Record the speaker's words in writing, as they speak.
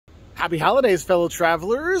Happy holidays, fellow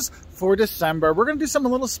travelers. For December, we're going to do something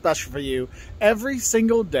a little special for you. Every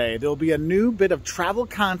single day, there'll be a new bit of travel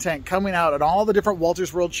content coming out on all the different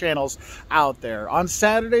Wolters World channels out there. On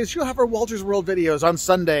Saturdays, you'll have our Wolters World videos. On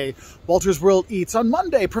Sunday, Wolters World Eats. On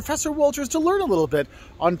Monday, Professor Wolters to learn a little bit.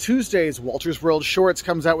 On Tuesdays, Wolters World Shorts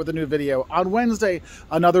comes out with a new video. On Wednesday,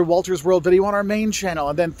 another Wolters World video on our main channel.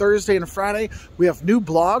 And then Thursday and Friday, we have new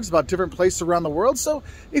blogs about different places around the world. So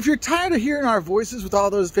if you're tired of hearing our voices with all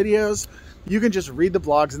those videos, you can just read the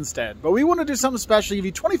blogs instead. But we want to do something special, give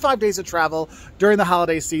you 25 days of travel during the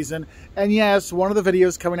holiday season. And yes, one of the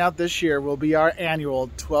videos coming out this year will be our annual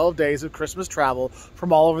 12 days of Christmas travel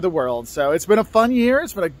from all over the world. So it's been a fun year.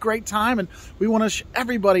 It's been a great time. And we want to wish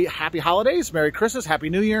everybody happy holidays, Merry Christmas, Happy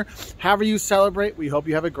New Year. However you celebrate, we hope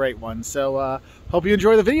you have a great one. So hope you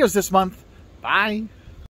enjoy the videos this month. Bye.